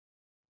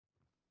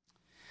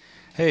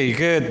Hey,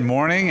 good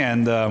morning,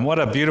 and what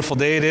a beautiful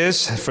day it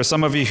is. For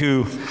some of you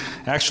who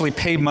actually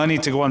pay money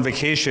to go on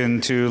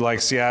vacation to like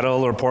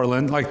Seattle or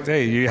Portland, like,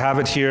 hey, you have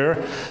it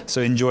here,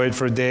 so enjoy it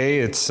for a day.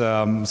 It's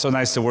so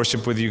nice to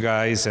worship with you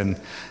guys and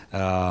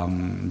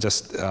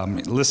just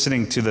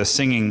listening to the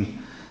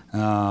singing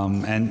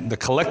and the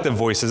collective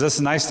voices. That's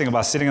the nice thing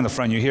about sitting in the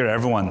front. You hear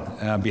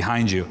everyone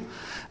behind you.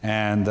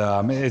 And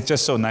it's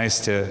just so nice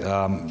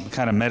to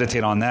kind of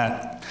meditate on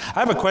that. I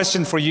have a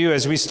question for you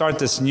as we start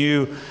this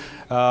new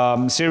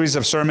series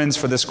of sermons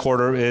for this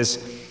quarter is,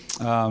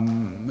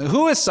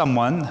 who is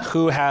someone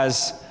who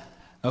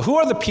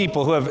are the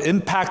people who have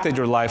impacted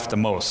your life the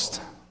most,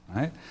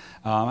 right?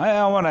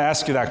 I want to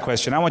ask you that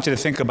question. I want you to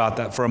think about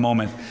that for a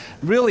moment.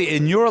 Really,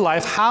 in your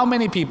life, how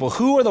many people,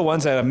 who are the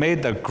ones that have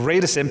made the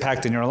greatest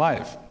impact in your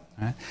life,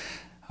 right?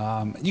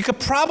 You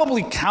could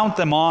probably count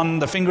them on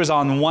the fingers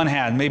on one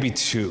hand, maybe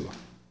two.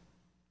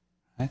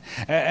 Right?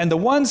 And the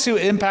ones who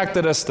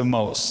impacted us the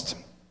most,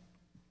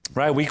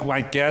 right, we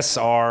might guess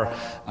are,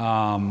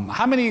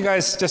 how many of you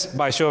guys, just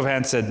by show of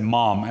hands, said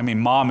mom? I mean,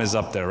 mom is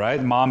up there,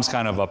 right? Mom's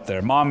kind of up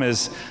there. Mom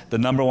is the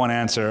number one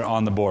answer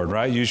on the board,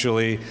 right?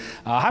 Usually.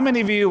 How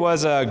many of you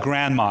was a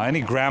grandma? Any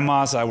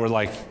grandmas that were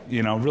like,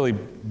 really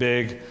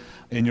big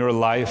in your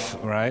life,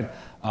 right?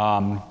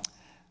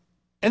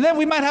 And then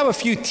we might have a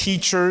few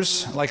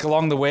teachers, like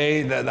along the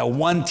way, that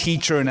one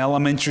teacher in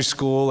elementary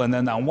school, and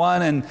then that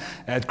one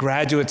at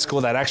graduate school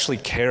that actually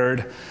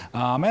cared,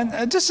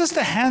 and just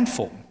a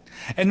handful.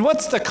 And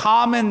what's the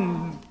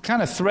common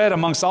kind of thread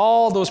amongst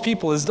all those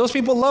people is those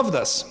people loved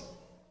us,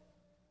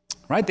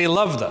 right? They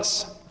loved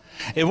us.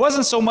 It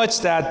wasn't so much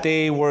that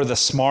they were the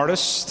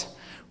smartest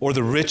or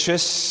the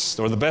richest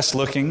or the best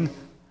looking.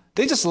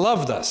 They just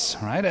loved us,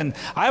 right? And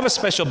I have a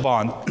special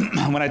bond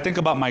when I think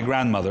about my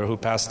grandmother who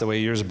passed away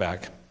years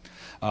back.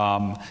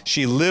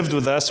 She lived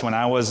with us when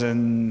I was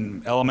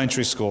in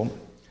elementary school,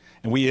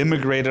 and we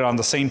immigrated on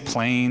the same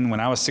plane when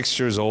I was 6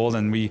 years old,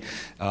 and we,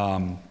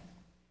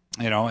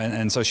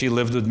 and so she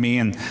lived with me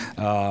and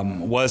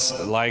was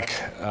like,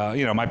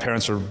 my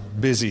parents were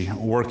busy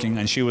working,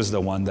 and she was the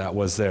one that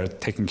was there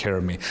taking care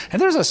of me.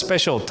 And there's a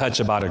special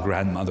touch about a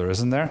grandmother,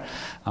 isn't there?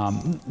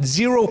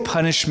 Zero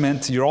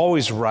punishment. You're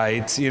always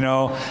right.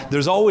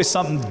 There's always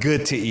something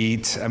good to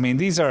eat. I mean,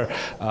 these are,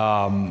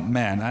 and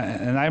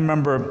I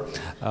remember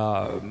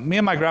me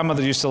and my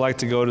grandmother used to like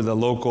to go to the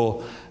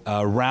local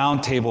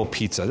Round Table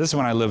Pizza. This is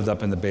when I lived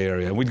up in the Bay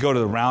Area. We'd go to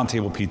the Round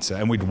Table Pizza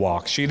and we'd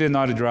walk. She didn't know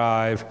how to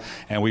drive,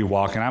 and we'd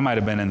walk. And I might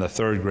have been in the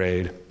third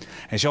grade.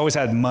 And she always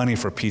had money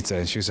for pizza.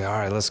 And she would say, all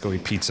right, let's go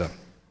eat pizza.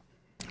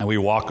 And we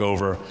walk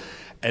over.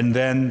 And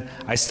then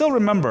I still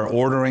remember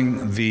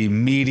ordering the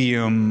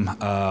medium,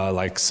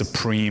 like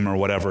Supreme or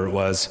whatever it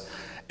was.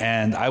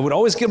 And I would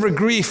always give her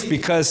grief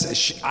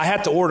because I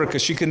had to order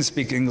because she couldn't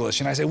speak English.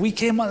 And I said, we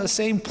came on the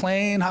same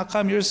plane. How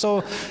come you're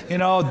so,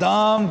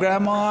 dumb,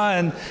 Grandma?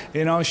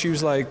 And, she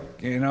was like,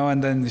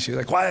 and then she was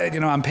like, quiet,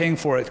 I'm paying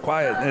for it,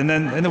 quiet. And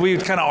then we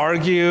would kind of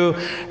argue,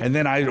 and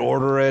then I'd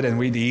order it and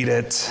we'd eat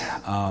it.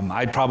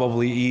 I'd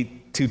probably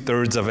eat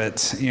 2/3 of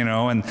it,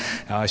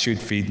 and she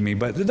would feed me.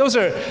 But those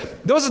are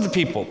the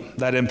people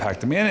that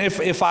impacted me. And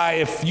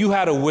if you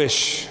had a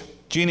wish,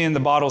 Genie in the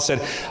bottle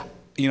said,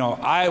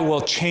 I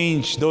will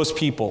change those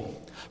people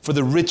for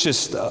the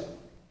richest,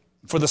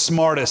 for the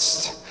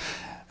smartest.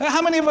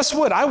 How many of us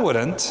would? I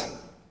wouldn't.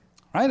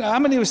 Right? How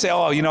many would say,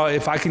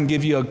 if I can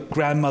give you a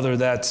grandmother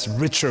that's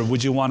richer,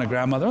 would you want a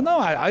grandmother? No,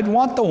 I'd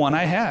want the one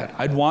I had.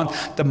 I'd want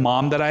the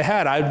mom that I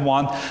had. I'd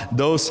want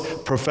those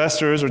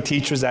professors or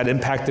teachers that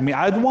impacted me.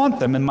 I'd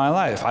want them in my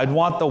life. I'd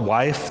want the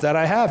wife that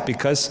I have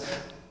because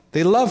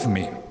they love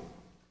me.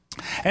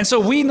 And so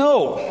we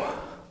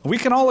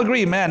can all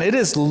agree, man, it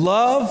is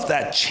love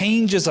that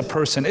changes a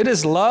person. It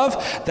is love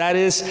that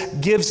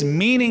gives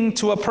meaning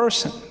to a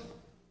person.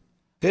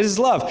 It is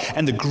love.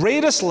 And the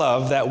greatest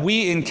love that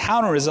we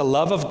encounter is a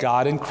love of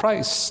God in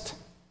Christ.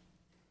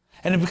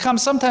 And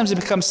sometimes it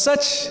becomes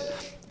such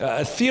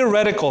a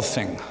theoretical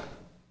thing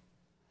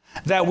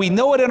that we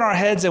know it in our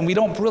heads and we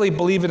don't really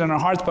believe it in our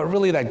hearts, but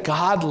really that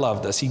God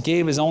loved us. He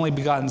gave His only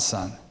begotten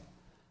Son,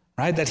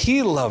 right? That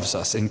He loves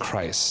us in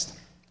Christ.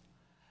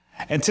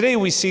 And today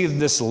we see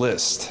this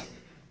list,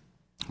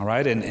 all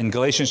right, in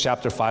Galatians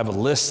chapter 5, a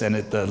list, and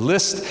the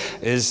list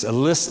is a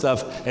list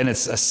of, and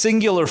it's a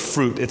singular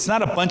fruit. It's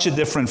not a bunch of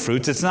different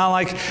fruits. It's not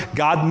like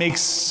God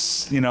makes,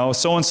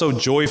 so-and-so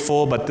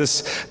joyful, but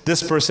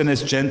this person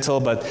is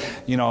gentle, but,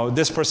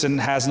 this person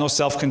has no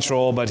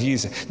self-control, but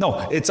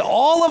no, it's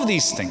all of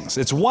these things.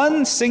 It's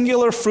one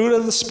singular fruit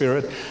of the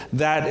Spirit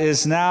that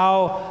is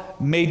now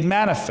made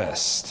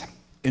manifest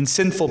in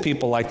sinful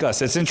people like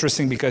us. It's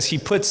interesting because he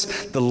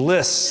puts the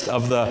list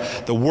of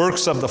the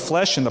works of the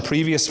flesh in the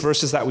previous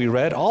verses that we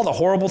read, all the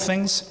horrible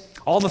things,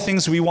 all the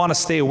things we want to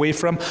stay away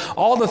from,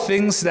 all the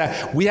things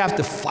that we have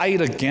to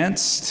fight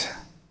against,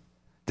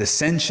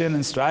 dissension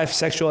and strife,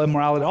 sexual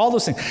immorality, all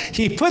those things.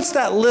 He puts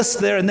that list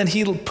there, and then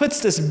he puts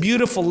this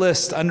beautiful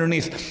list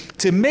underneath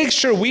to make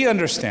sure we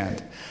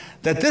understand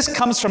that this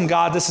comes from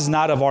God. This is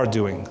not of our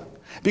doing.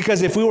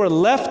 Because if we were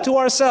left to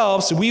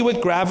ourselves, we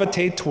would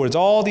gravitate towards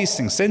all these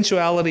things: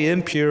 sensuality,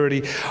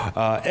 impurity,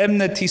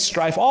 enmity,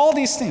 strife, all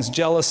these things,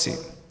 jealousy.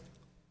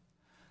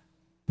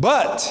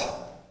 But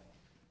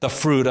the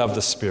fruit of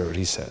the Spirit,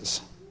 he says,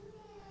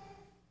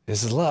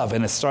 is love,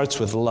 and it starts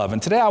with love.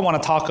 And today I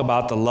want to talk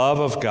about the love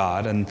of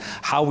God and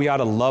how we ought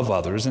to love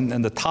others,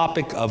 and the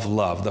topic of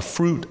love, the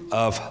fruit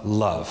of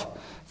love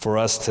for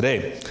us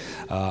today.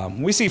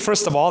 We see,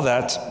 first of all,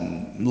 that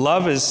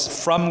love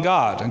is from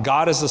God, and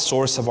God is the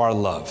source of our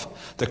love.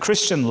 The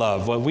Christian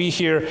love, what we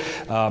hear,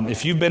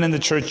 if you've been in the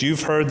church,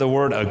 you've heard the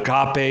word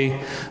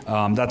agape.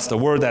 That's the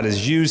word that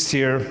is used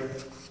here.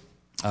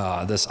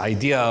 This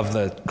idea of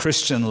the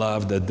Christian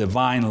love, the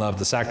divine love,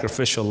 the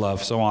sacrificial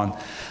love, so on.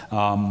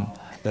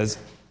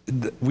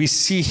 We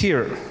see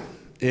here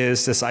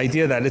is this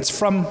idea that it's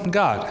from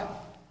God,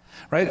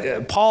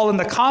 right? Paul in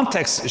the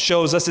context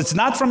shows us it's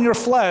not from your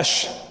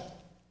flesh.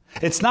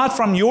 It's not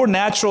from your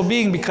natural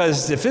being,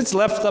 because if it's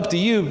left up to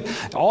you,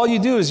 all you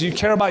do is you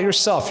care about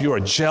yourself. You are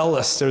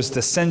jealous. There's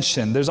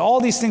dissension. There's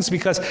all these things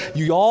because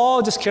you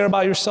all just care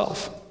about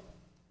yourself.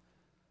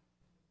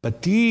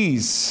 But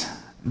these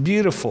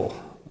beautiful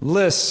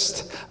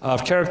list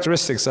of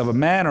characteristics of a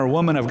man or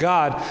woman of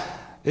God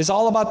is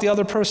all about the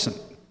other person.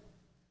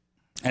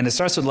 And it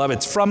starts with love.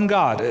 It's from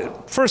God.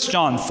 1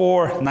 John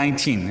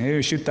 4:19.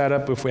 Maybe shoot that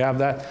up if we have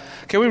that.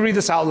 Can we read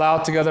this out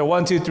loud together?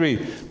 1, 2,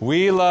 3.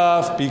 We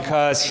love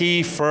because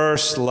he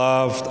first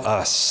loved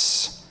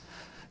us.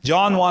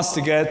 John wants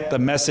to get the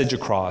message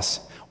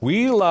across.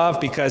 We love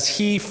because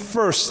he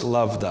first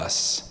loved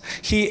us.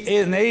 He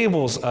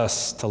enables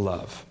us to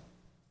love.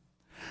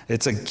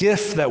 It's a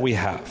gift that we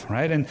have,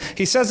 right? And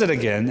he says it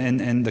again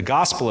in the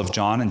Gospel of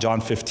John, in John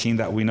 15,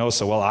 that we know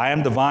so well. I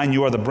am the vine,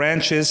 you are the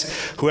branches.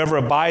 Whoever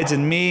abides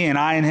in me and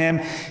I in him,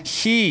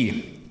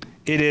 he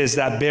it is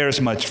that bears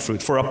much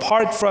fruit. For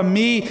apart from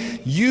me,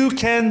 you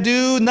can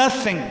do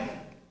nothing.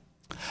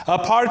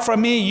 Apart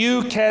from me,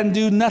 you can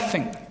do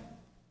nothing.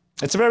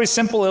 It's a very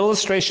simple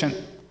illustration.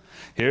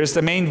 Here's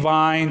the main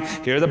vine.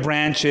 Here are the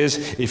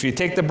branches. If you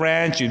take the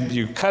branch,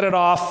 you cut it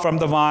off from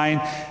the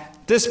vine.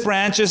 This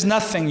branch is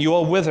nothing. You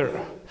will wither.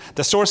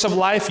 The source of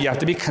life, you have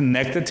to be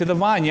connected to the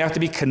vine. You have to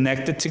be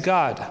connected to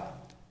God.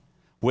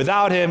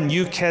 Without him,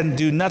 you can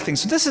do nothing.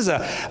 So this is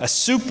a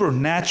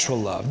supernatural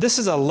love. This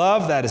is a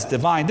love that is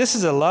divine. This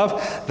is a love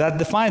that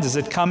defines us.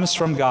 It comes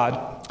from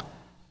God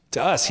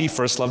to us. He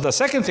first loved us.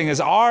 Second thing is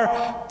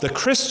the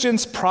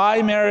Christian's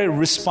primary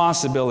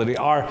responsibility,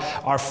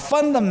 our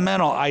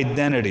fundamental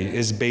identity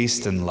is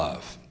based in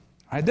love.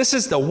 Right? This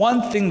is the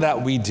one thing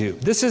that we do.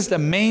 This is the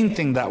main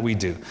thing that we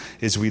do,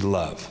 is we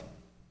love.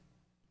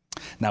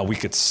 Now, we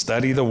could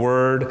study the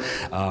word.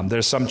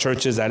 There's some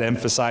churches that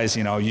emphasize,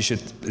 you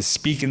should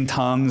speak in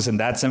tongues, and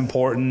that's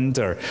important.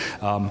 Or,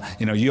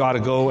 you ought to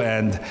go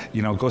and,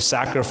 go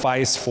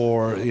sacrifice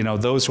for,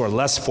 those who are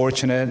less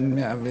fortunate.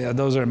 Yeah,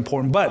 those are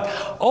important. But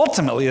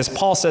ultimately, as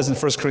Paul says in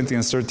 1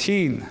 Corinthians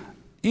 13,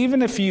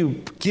 even if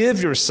you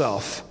give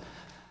yourself,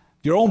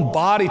 your own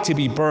body to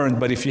be burned,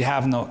 but if you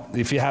have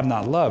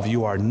not love,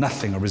 you are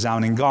nothing, a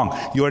resounding gong.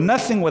 You are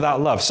nothing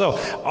without love. So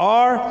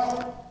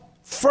our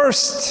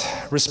first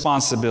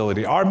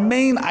responsibility, our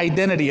main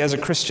identity as a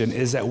Christian,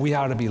 is that we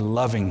ought to be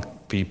loving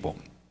people.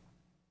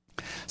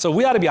 So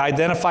we ought to be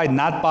identified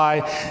not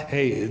by,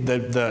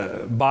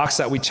 the box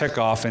that we check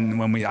off and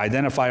when we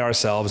identify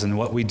ourselves and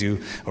what we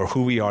do or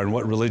who we are and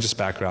what religious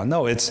background.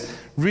 No, it's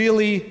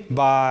really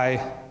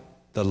by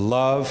the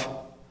love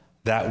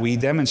that we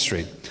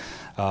demonstrate.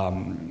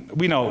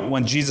 We know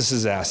when Jesus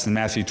is asked in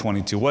Matthew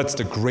 22, what's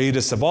the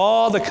greatest of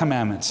all the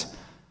commandments?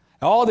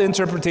 All the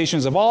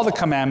interpretations of all the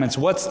commandments,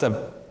 what's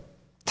the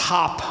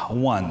top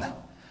one?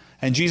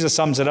 And Jesus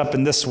sums it up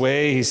in this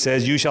way. He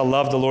says, you shall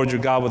love the Lord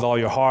your God with all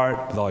your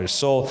heart, with all your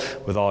soul,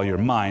 with all your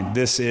mind.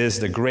 This is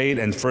the great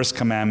and first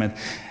commandment.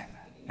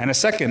 And a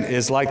second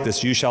is like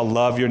this, you shall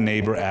love your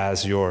neighbor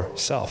as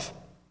yourself.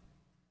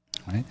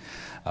 Right?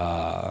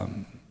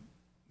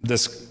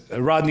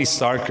 Rodney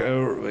Stark,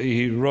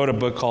 he wrote a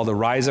book called The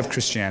Rise of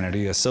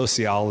Christianity. A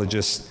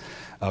sociologist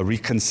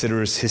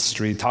reconsiders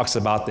history, talks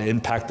about the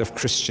impact of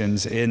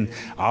Christians in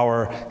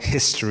our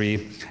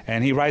history,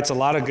 and he writes a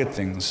lot of good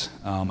things,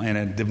 and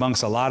it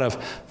debunks a lot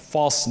of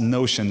false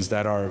notions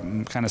that are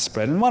kind of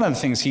spread. And one of the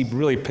things he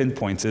really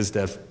pinpoints is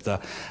that the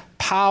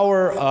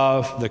power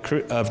of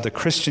the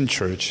Christian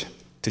church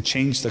to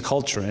change the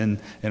culture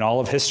in all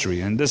of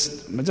history. And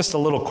this, just a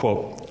little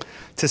quote.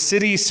 To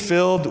cities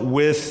filled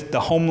with the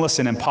homeless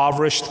and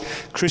impoverished,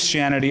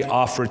 Christianity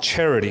offered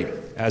charity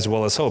as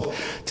well as hope.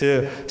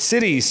 To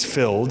cities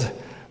filled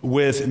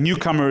with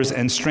newcomers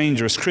and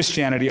strangers,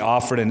 Christianity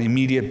offered an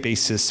immediate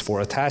basis for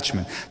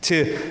attachment.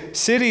 To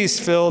cities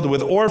filled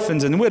with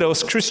orphans and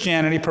widows,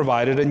 Christianity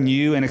provided a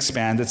new and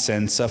expanded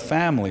sense of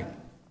family.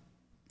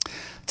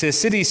 To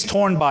cities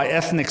torn by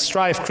ethnic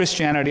strife,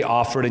 Christianity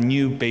offered a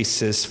new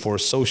basis for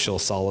social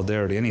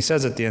solidarity. And he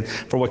says at the end,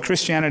 for what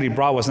Christianity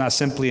brought was not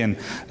simply an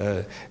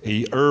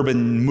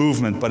urban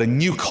movement, but a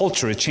new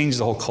culture. It changed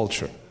the whole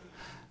culture.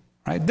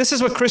 Right? This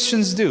is what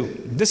Christians do.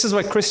 This is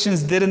what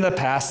Christians did in the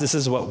past. This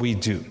is what we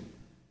do.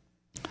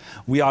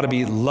 We ought to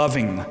be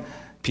loving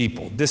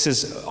people. This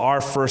is our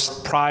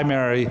first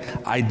primary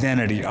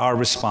identity, our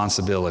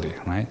responsibility,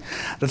 right?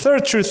 The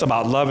third truth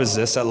about love is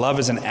this, that love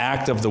is an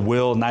act of the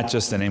will, not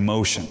just an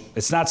emotion.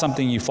 It's not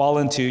something you fall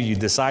into, you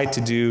decide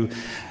to do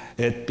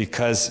it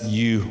because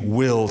you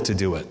will to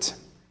do it,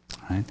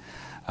 right?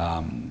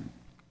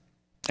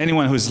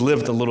 Anyone who's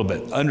lived a little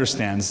bit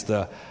understands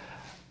the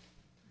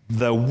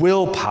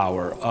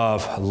willpower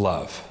of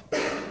love.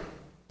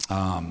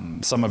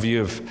 Some of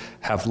you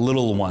have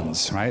little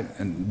ones, right?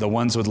 And the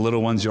ones with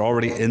little ones, you're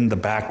already in the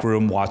back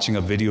room watching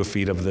a video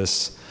feed of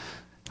this.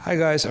 Hi,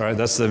 guys. All right,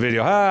 that's the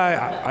video.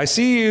 Hi, I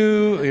see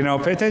you.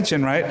 Pay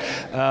attention, right?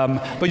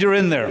 But you're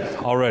in there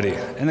already.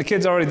 And the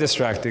kid's already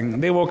distracting.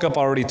 They woke up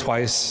already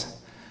twice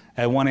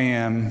at 1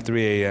 a.m.,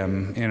 3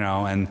 a.m.,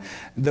 and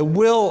the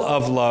will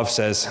of love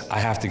says, I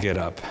have to get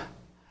up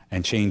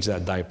and change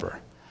that diaper.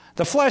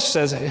 The flesh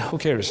says, hey, who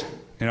cares,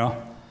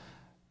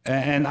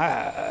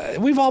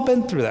 And we've all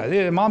been through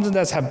that. Moms and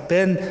dads have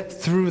been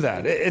through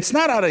that. It's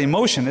not out of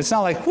emotion. It's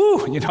not like,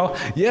 whoo,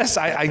 yes,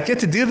 I get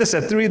to do this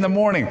at 3 in the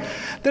morning.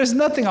 There's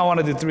nothing I want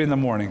to do at 3 in the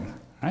morning,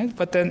 right?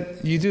 But then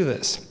you do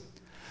this.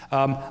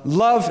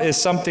 Love is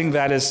something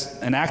that is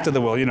an act of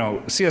the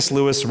will. C.S.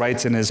 Lewis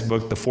writes in his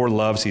book, The Four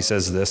Loves, he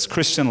says this,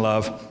 Christian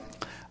love,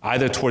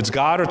 either towards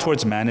God or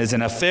towards man, is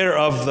an affair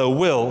of the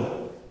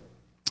will.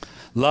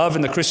 Love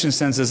in the Christian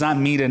sense does not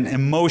mean an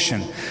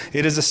emotion.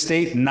 It is a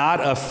state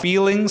not of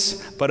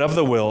feelings, but of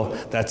the will.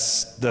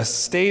 That's the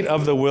state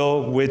of the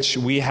will which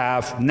we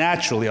have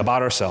naturally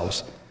about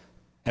ourselves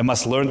and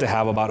must learn to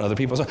have about other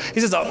people. So he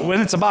says,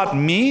 when it's about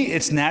me,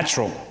 it's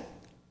natural.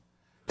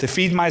 To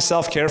feed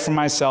myself, care for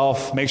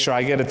myself, make sure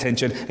I get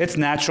attention, it's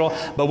natural.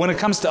 But when it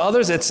comes to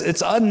others,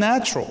 it's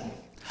unnatural.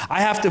 I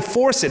have to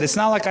force it. It's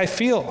not like I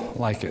feel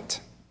like it.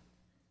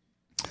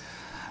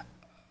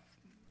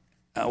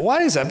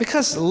 Why is that?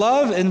 Because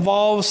love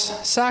involves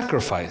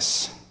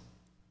sacrifice.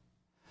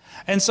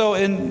 And so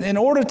in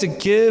order to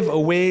give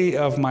away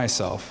of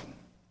myself,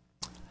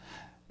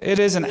 it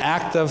is an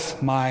act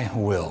of my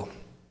will.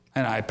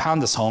 And I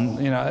pound this home,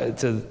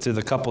 to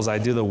the couples I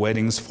do the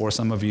weddings for.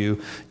 Some of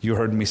you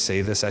heard me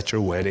say this at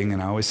your wedding,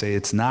 and I always say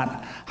it's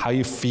not how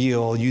you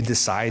feel. You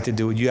decide to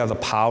do it. You have the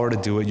power to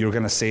do it. You're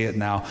going to say it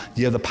now.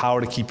 You have the power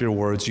to keep your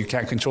words. You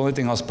can't control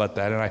anything else but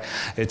that. And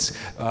it's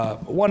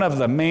one of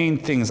the main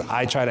things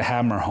I try to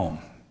hammer home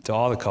to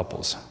all the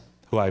couples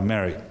who I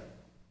marry,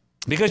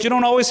 because you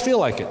don't always feel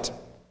like it.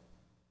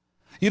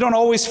 You don't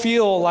always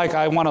feel like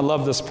I want to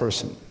love this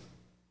person.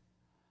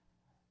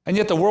 And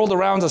yet the world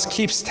around us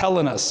keeps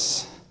telling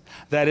us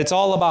that it's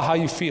all about how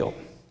you feel.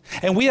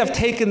 And we have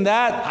taken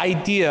that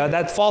idea,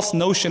 that false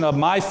notion of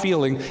my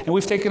feeling, and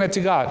we've taken it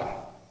to God.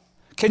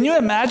 Can you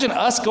imagine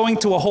us going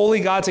to a holy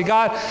God and say,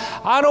 God,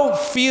 I don't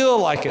feel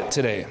like it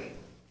today.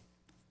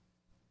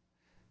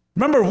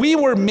 Remember, we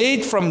were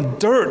made from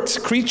dirt,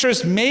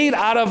 creatures made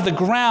out of the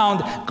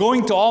ground,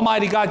 going to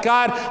Almighty God.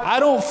 God, I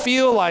don't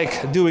feel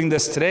like doing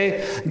this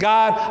today.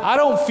 God, I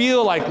don't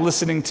feel like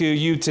listening to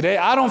you today.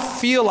 I don't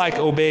feel like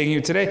obeying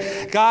you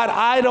today. God,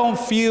 I don't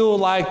feel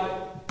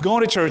like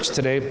going to church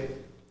today.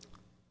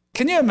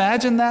 Can you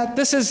imagine that?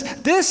 This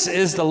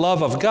is the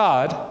love of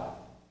God,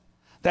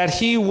 that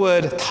He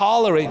would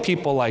tolerate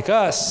people like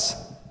us.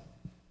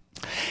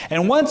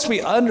 And once we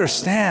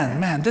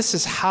understand, man, this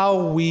is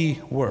how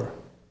we were,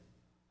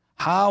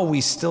 how we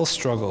still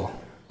struggle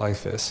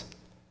like this,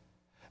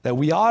 that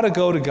we ought to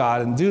go to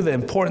God and do the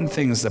important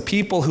things, the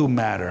people who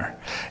matter.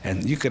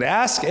 And you could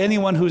ask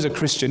anyone who's a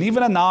Christian,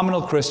 even a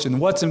nominal Christian,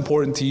 what's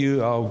important to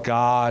you? Oh,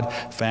 God,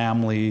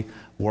 family,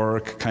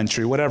 work,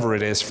 country, whatever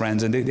it is,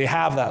 friends. And they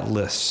have that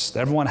list.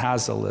 Everyone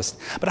has a list.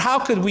 But how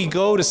could we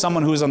go to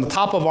someone who's on the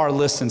top of our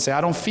list and say,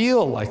 I don't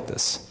feel like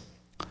this?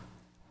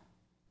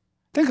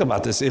 Think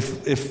about this.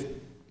 If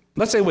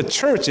let's say with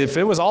church, if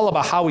it was all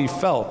about how we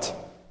felt,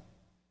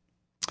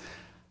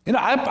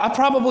 I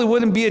probably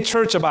wouldn't be at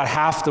church about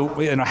half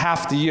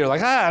the year.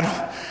 Like,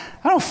 I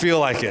don't feel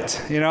like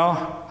it,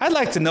 I'd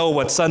like to know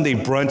what Sunday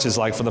brunch is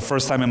like for the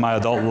first time in my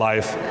adult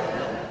life.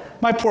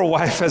 My poor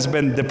wife has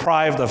been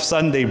deprived of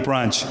Sunday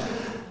brunch.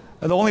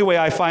 And the only way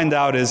I find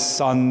out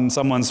is on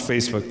someone's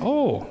Facebook.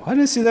 Oh, I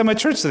didn't see them at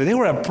church today. They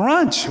were at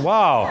brunch.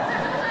 Wow.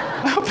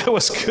 I hope it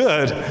was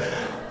good.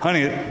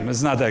 Honey,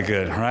 it's not that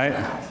good, right?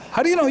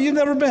 How do you know? You've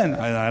never been.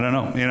 I don't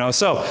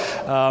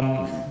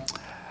know.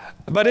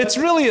 But it's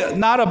really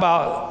not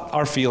about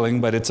our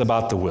feeling, but it's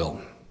about the will.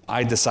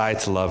 I decide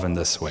to love in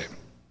this way.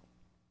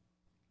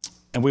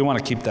 And we want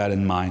to keep that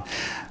in mind.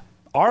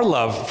 Our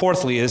love,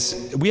 fourthly,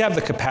 is we have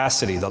the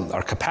capacity.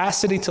 Our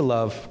capacity to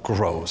love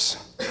grows.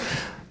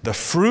 The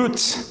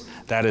fruit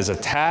that is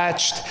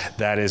attached,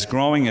 that is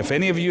growing. If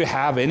any of you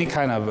have any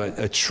kind of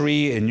a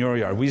tree in your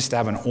yard, we used to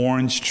have an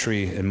orange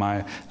tree in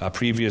my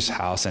previous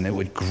house, and it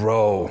would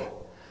grow.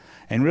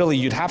 And really,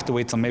 you'd have to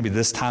wait till maybe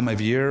this time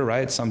of year,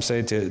 right? Some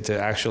say to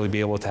actually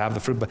be able to have the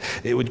fruit. But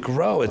it would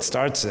grow. It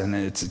starts, and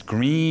it's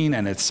green,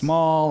 and it's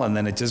small, and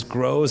then it just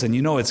grows. And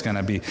it's going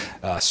to be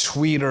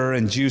sweeter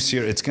and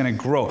juicier. It's going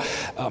to grow.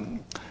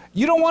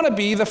 You don't want to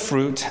be the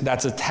fruit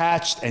that's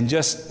attached and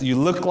just you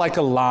look like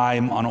a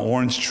lime on an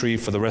orange tree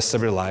for the rest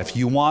of your life.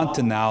 You want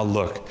to now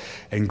look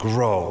and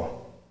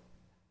grow.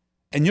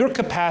 And your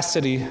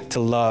capacity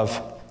to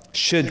love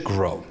should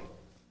grow.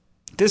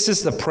 This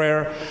is the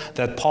prayer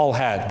that Paul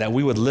had, that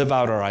we would live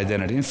out our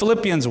identity. In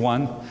Philippians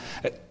 1,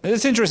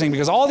 it's interesting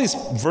because all these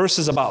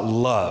verses about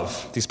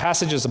love, these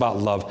passages about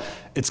love,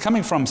 it's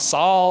coming from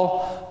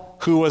Saul,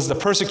 who was the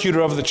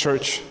persecutor of the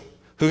church,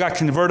 who got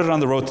converted on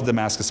the road to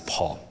Damascus,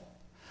 Paul.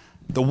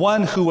 The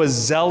one who was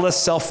zealous,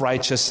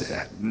 self-righteous,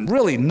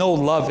 really no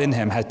love in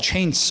him, had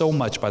changed so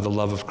much by the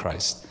love of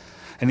Christ.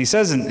 And he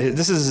says,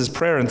 this is his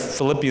prayer in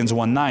Philippians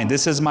 1:9,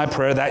 this is my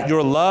prayer, that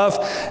your love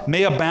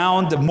may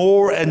abound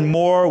more and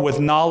more with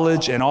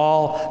knowledge and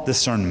all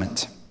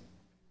discernment.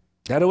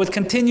 That it would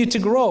continue to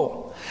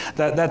grow.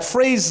 That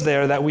phrase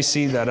there that we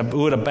see, that it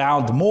would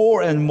abound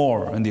more and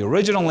more. In the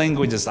original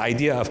language is the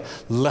idea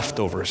of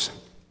leftovers.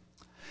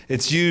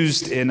 It's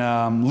used in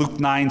Luke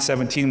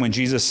 9:17 when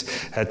Jesus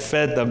had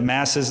fed the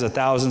masses, the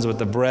thousands, with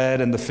the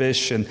bread and the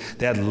fish, and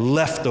they had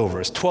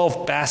leftovers,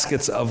 12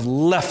 baskets of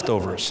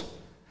leftovers.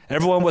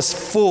 Everyone was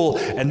full,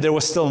 and there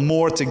was still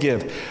more to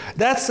give.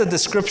 That's the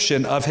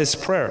description of his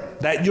prayer,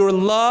 that your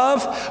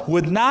love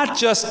would not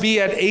just be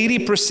at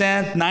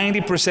 80%,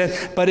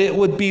 90%, but it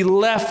would be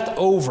left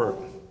over,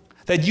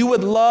 that you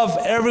would love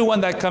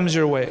everyone that comes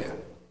your way.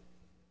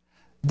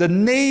 The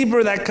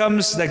neighbor that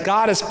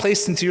God has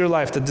placed into your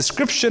life, the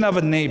description of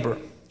a neighbor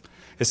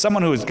is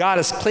someone who God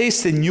has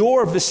placed in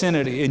your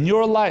vicinity, in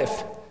your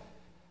life.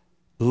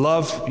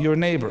 Love your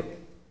neighbor.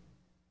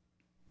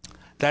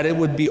 That it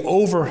would be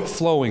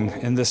overflowing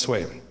in this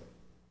way.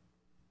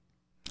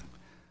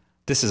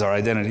 This is our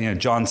identity.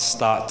 John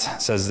Stott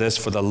says this,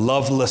 for the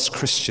loveless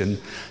Christian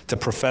to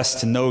profess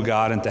to know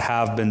God and to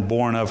have been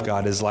born of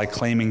God is like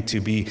claiming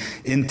to be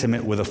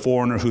intimate with a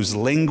foreigner whose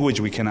language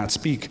we cannot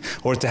speak,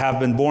 or to have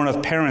been born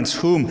of parents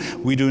whom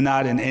we do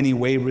not in any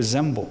way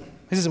resemble.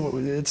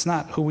 It's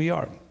not who we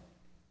are.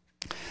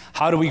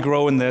 How do we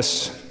grow in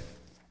this?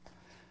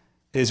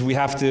 Is we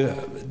have to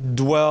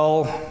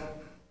dwell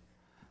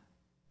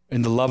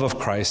in the love of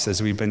Christ,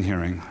 as we've been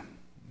hearing.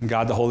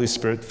 God, the Holy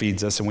Spirit,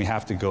 feeds us, and we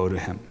have to go to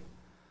him.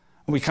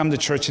 We come to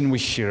church and we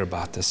hear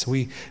about this.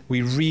 We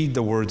read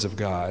the words of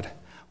God.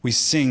 We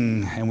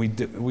sing and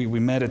we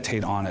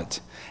meditate on it.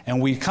 And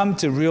we come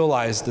to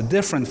realize the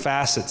different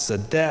facets, the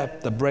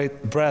depth, the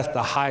breadth,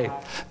 the height,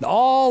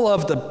 all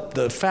of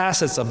the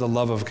facets of the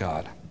love of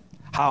God.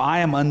 How I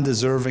am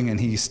undeserving and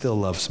he still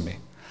loves me.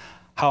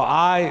 How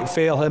I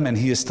fail him and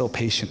he is still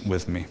patient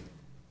with me.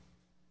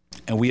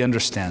 And we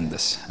understand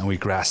this and we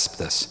grasp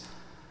this.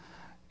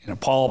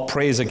 Paul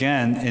prays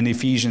again in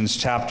Ephesians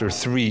chapter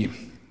 3.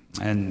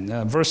 And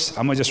I'm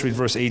going to just read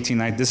verse 18.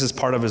 This is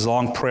part of his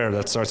long prayer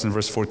that starts in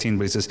verse 14.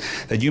 But he says,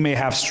 that you may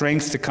have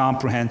strength to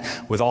comprehend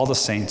with all the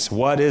saints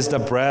what is the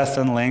breadth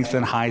and length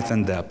and height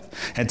and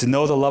depth, and to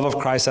know the love of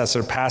Christ that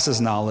surpasses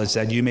knowledge,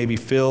 that you may be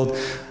filled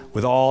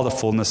with all the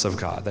fullness of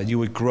God, that you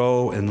would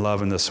grow in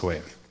love in this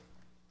way.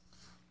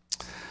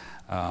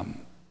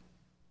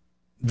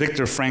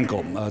 Viktor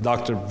Frankl,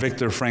 Dr.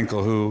 Viktor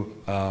Frankl, who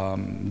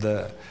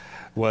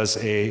was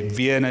a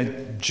Vienna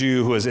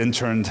Jew who was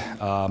interned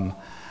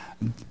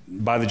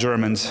by the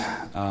Germans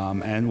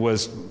and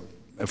was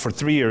for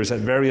 3 years at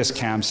various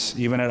camps,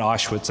 even at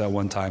Auschwitz at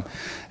one time.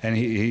 And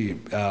he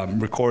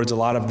records a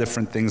lot of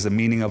different things, the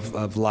meaning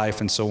of life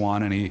and so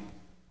on. And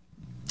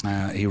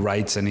he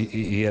writes, and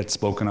he had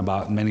spoken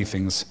about many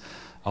things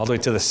all the way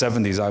to the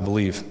 70s, I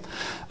believe.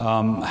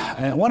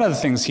 And one of the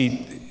things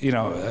he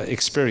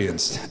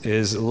experienced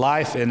is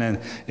life in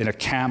a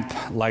camp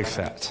like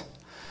that.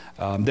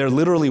 They're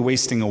literally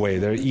wasting away.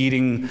 They're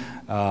eating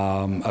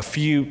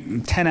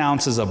 10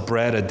 ounces of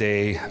bread a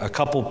day, a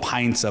couple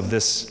pints of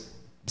this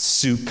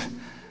soup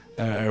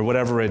or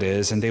whatever it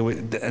is, and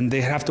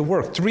they have to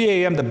work. 3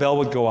 a.m. the bell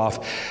would go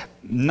off.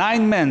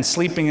 9 men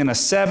sleeping in a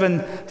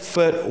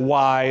 7-foot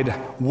wide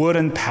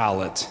wooden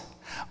pallet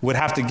would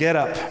have to get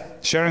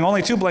up, sharing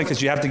only 2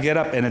 blankets. You have to get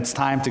up, and it's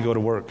time to go to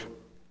work.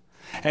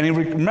 And he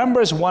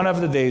remembers one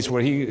of the days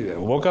where he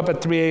woke up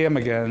at 3 a.m.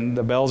 again,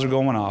 the bells are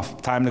going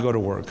off, time to go to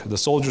work. The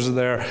soldiers are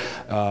there,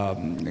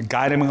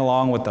 guiding him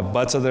along with the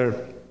butts of their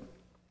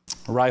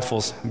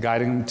rifles,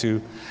 guiding him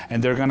to,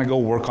 and they're going to go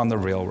work on the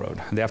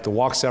railroad. They have to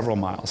walk several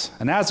miles.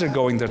 And as they're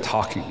going, they're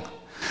talking.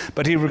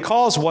 But he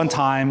recalls one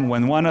time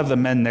when one of the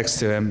men next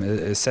to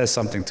him says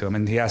something to him,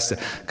 and he has to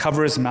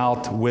cover his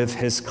mouth with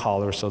his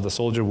collar so the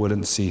soldier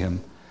wouldn't see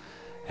him.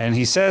 And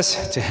he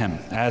says to him,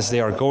 as they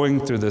are going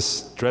through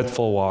this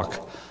dreadful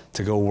walk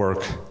to go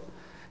work,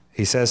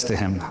 he says to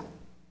him,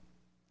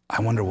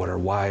 I wonder what our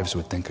wives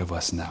would think of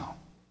us now.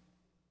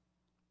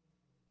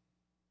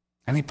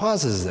 And he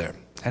pauses there.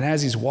 And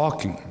as he's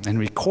walking and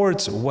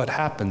records what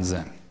happens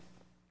then.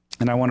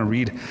 And I want to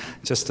read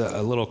just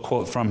a little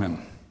quote from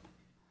him.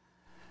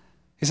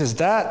 He says,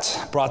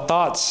 that brought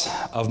thoughts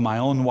of my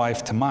own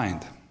wife to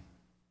mind.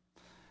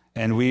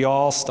 And we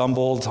all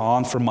stumbled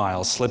on for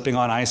miles, slipping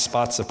on ice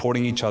spots,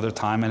 supporting each other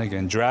time and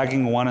again,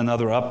 dragging one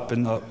another up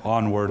and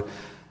onward.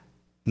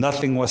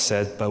 Nothing was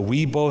said, but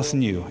we both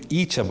knew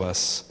each of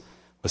us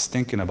was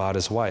thinking about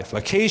his wife.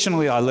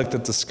 Occasionally, I looked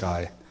at the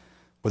sky,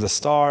 where the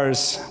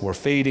stars were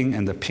fading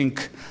and the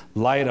pink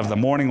light of the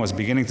morning was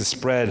beginning to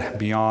spread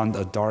beyond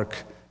a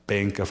dark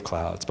bank of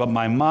clouds. But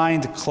my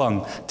mind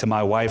clung to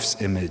my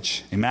wife's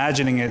image,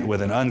 imagining it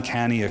with an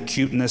uncanny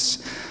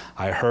acuteness.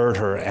 I heard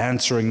her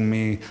answering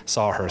me,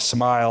 saw her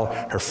smile,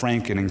 her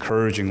frank and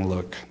encouraging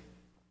look.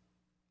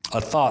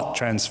 A thought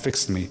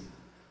transfixed me.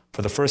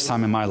 For the first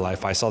time in my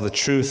life, I saw the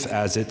truth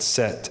as it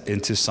set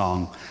into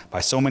song by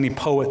so many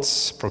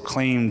poets,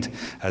 proclaimed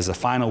as the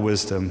final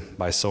wisdom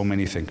by so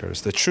many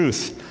thinkers. The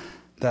truth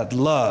that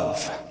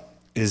love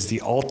is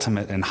the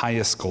ultimate and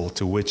highest goal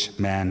to which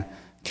man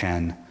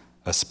can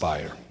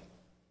aspire.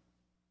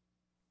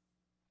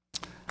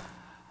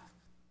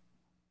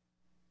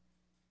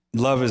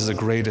 Love is the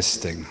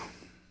greatest thing,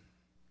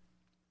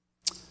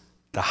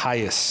 the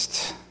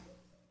highest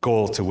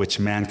goal to which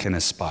man can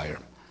aspire.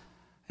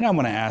 And I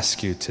want to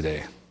ask you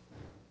today,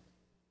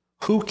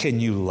 who can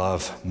you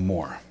love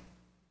more?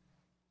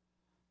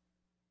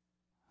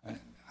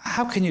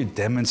 How can you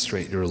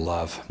demonstrate your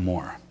love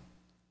more?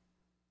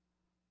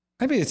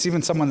 Maybe it's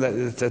even someone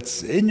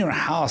that's in your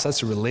house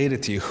that's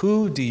related to you.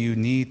 Who do you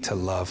need to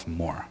love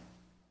more?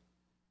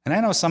 And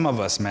I know some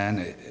of us,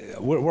 man,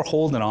 we're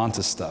holding on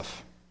to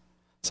stuff.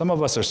 Some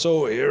of us are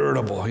so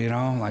irritable,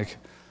 like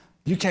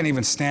you can't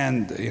even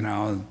stand,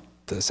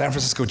 the San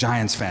Francisco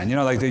Giants fan,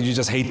 you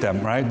just hate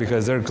them, right?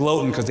 Because they're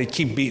gloating because they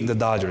keep beating the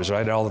Dodgers,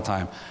 right, all the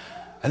time.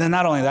 And then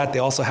not only that, they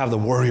also have the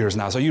Warriors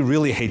now, so you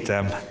really hate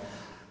them,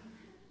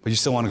 but you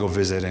still want to go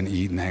visit and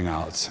eat and hang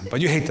out.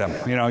 But you hate them,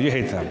 you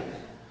hate them.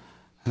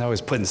 And they're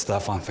always putting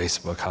stuff on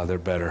Facebook, how they're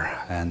better,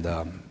 and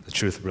the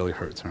truth really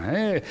hurts, right?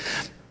 Hey,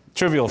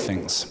 trivial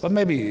things, but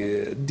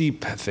maybe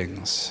deep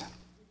things.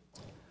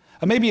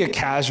 Or maybe a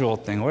casual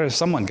thing where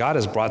God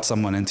has brought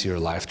someone into your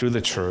life through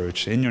the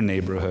church, in your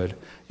neighborhood.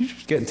 You're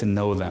just getting to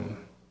know them.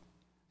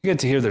 You get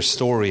to hear their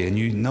story, and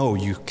you know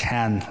you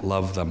can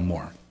love them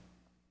more.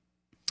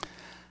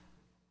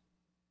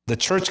 The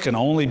church can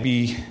only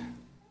be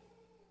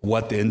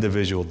what the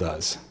individual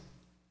does.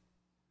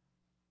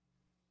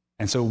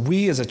 And so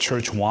we as a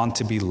church want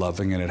to be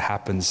loving, and it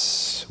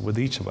happens with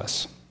each of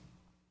us.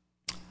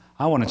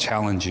 I want to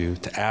challenge you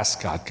to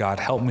ask God,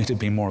 help me to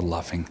be more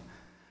loving.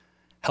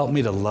 Help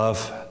me to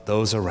love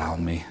those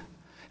around me.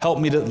 Help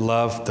me to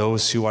love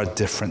those who are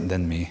different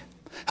than me.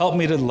 Help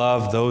me to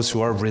love those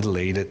who are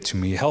related to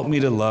me. Help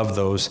me to love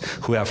those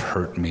who have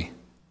hurt me.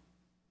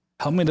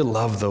 Help me to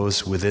love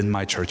those within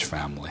my church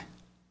family.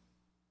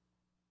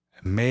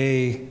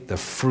 May the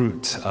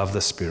fruit of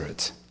the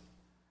Spirit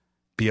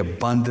be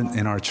abundant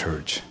in our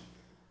church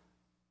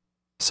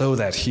so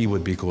that He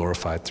would be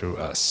glorified through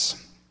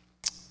us.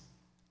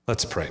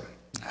 Let's pray.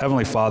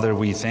 Heavenly Father,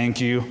 we thank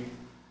you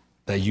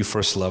that you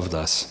first loved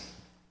us.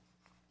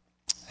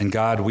 And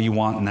God, we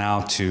want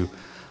now to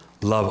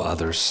love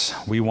others.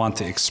 We want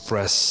to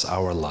express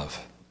our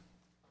love.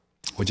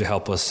 Would you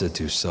help us to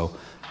do so?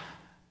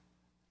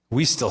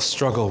 We still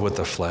struggle with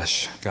the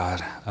flesh,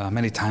 God.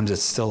 Many times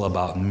it's still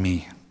about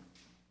me.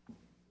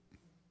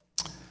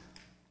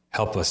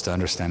 Help us to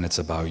understand it's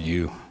about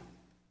you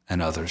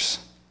and others.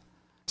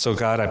 So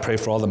God, I pray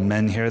for all the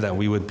men here that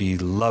we would be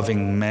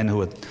loving men who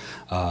would,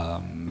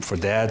 for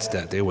dads,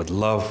 that they would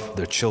love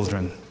their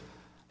children,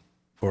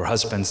 for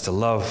husbands to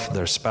love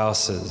their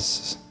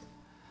spouses,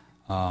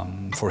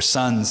 for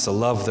sons to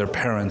love their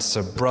parents,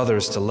 or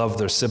brothers to love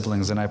their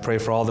siblings. And I pray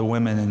for all the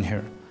women in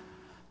here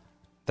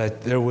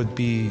that there would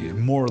be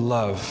more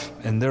love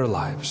in their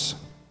lives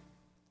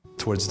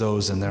towards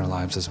those in their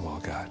lives as well,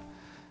 God.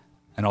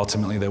 And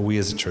ultimately that we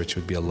as a church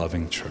would be a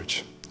loving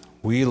church.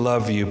 We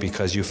love you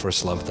because you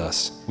first loved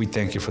us. We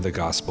thank you for the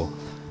gospel.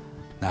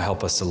 Now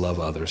help us to love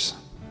others.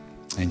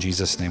 In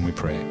Jesus' name we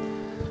pray.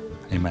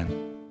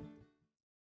 Amen.